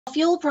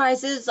Fuel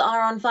prices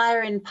are on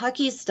fire in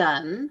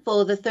Pakistan.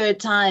 For the third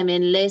time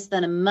in less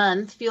than a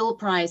month, fuel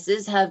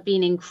prices have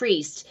been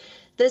increased.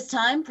 This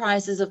time,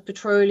 prices of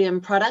petroleum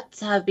products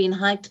have been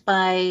hiked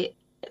by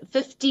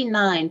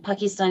 59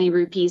 Pakistani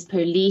rupees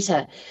per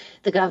litre.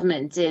 The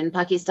government in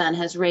Pakistan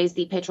has raised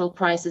the petrol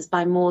prices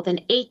by more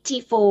than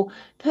 84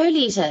 per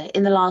litre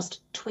in the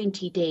last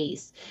 20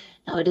 days.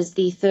 Now, it is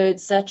the third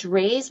such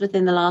raise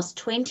within the last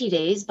 20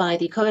 days by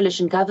the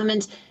coalition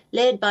government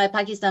led by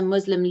Pakistan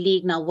Muslim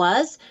League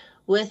Nawaz.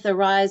 With a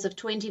rise of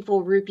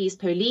 24 rupees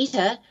per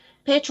litre,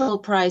 petrol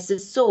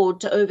prices soared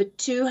to over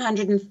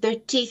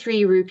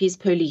 233 rupees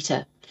per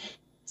litre.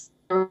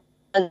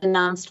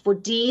 Announced for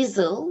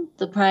diesel,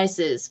 the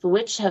prices for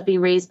which have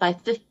been raised by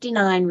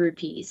 59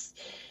 rupees.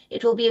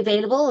 It will be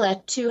available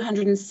at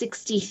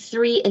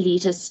 263 a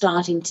litre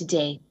starting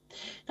today.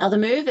 Now, the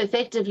move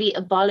effectively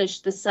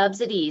abolished the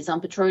subsidies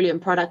on petroleum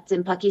products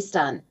in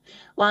Pakistan.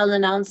 While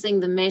announcing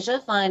the measure,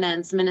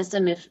 Finance Minister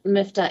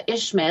Miftah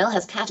Ismail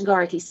has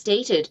categorically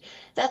stated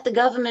that the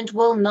government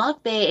will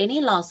not bear any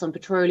loss on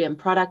petroleum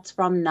products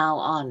from now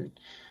on.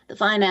 The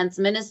Finance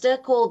Minister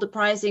called the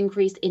price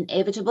increase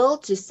inevitable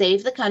to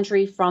save the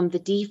country from the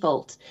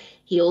default.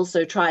 He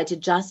also tried to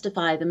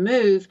justify the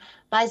move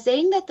by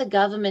saying that the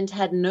government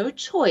had no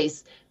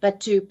choice but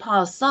to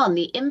pass on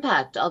the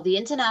impact of the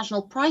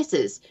international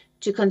prices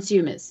to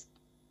consumers.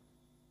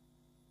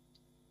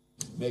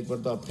 मैं एक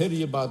बार फिर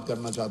ये बात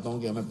करना चाहता हूं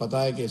कि हमें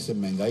पता है कि इससे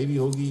महंगाई भी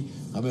होगी,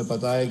 हमें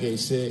पता है कि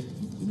इससे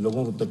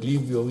लोगों को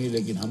तकलीफ भी होगी,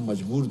 लेकिन हम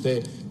मजबूर थे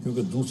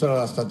क्योंकि दूसरा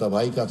रास्ता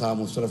तबाही का था।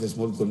 हम उस तरफ इस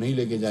मुल्क को नहीं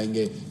लेके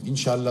जाएंगे।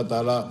 इंशाअल्लाह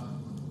ताला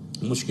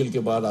मुश्किल के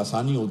बाद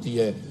आसानी होती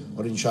है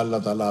और इंशाअल्लाह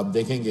ताला आप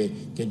देखेंगे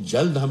कि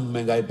जल्द हम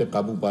महंगाई पे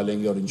काबू पा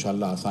लेंगे और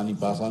इंशाअल्लाह आसानी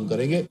पास ऑन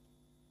करेंगे।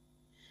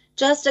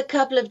 Just a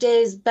couple of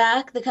days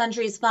back, the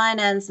country's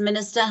finance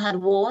minister had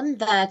warned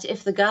that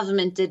if the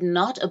government did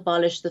not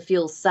abolish the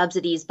fuel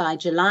subsidies by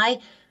July,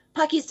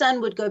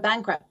 Pakistan would go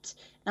bankrupt.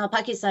 Now,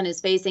 Pakistan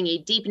is facing a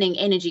deepening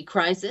energy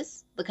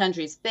crisis. The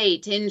country's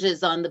fate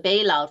hinges on the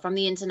bailout from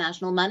the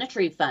International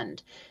Monetary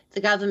Fund.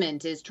 The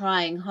government is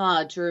trying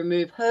hard to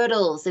remove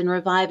hurdles in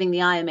reviving the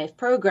IMF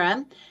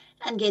program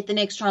and get the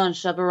next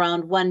tranche of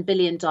around $1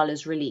 billion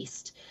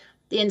released.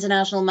 The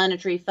International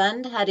Monetary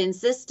Fund had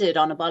insisted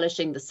on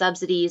abolishing the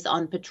subsidies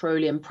on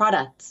petroleum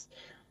products.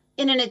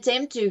 In an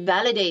attempt to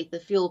validate the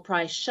fuel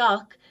price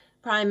shock,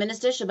 Prime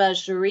Minister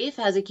Shehbaz Sharif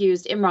has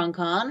accused Imran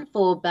Khan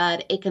for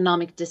bad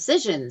economic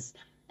decisions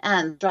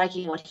and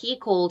striking what he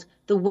called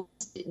the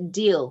worst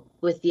deal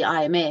with the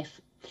IMF.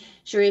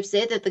 Sharif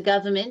said that the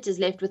government is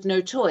left with no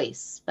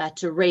choice but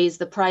to raise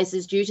the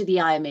prices due to the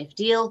IMF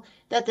deal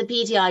that the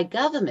PTI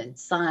government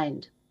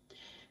signed.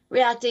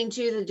 Reacting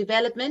to the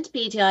development,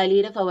 PTI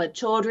leader Fawad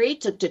Chaudhry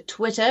took to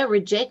Twitter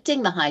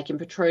rejecting the hike in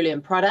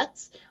petroleum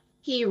products.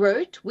 He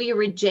wrote, "We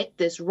reject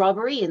this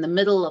robbery in the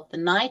middle of the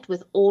night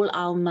with all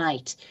our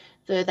might,"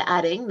 further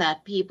adding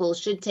that people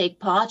should take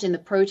part in the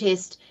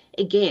protest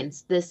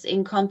against this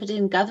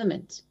incompetent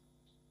government.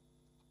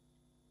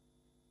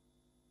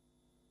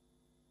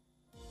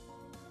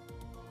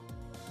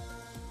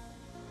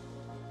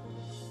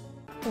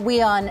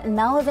 WION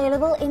now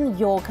available in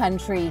your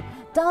country.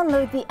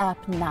 Download the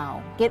app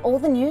now. Get all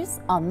the news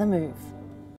on the move.